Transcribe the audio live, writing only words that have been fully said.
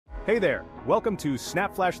Hey there, welcome to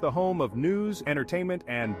SnapFlash, the home of news, entertainment,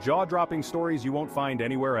 and jaw-dropping stories you won't find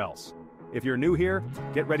anywhere else. If you're new here,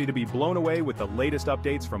 get ready to be blown away with the latest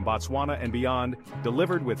updates from Botswana and beyond,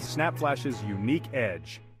 delivered with SnapFlash's unique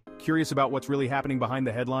edge. Curious about what's really happening behind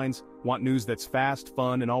the headlines? Want news that's fast,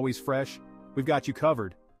 fun, and always fresh? We've got you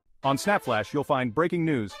covered. On SnapFlash, you'll find breaking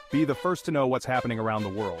news, be the first to know what's happening around the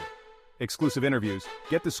world. Exclusive interviews,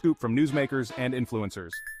 get the scoop from newsmakers and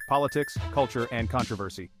influencers, politics, culture, and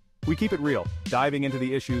controversy. We keep it real, diving into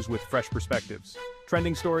the issues with fresh perspectives.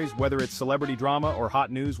 Trending stories, whether it's celebrity drama or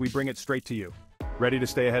hot news, we bring it straight to you. Ready to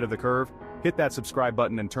stay ahead of the curve? Hit that subscribe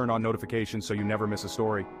button and turn on notifications so you never miss a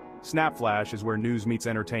story. SnapFlash is where news meets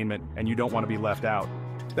entertainment, and you don't want to be left out.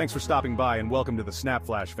 Thanks for stopping by and welcome to the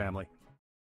SnapFlash family.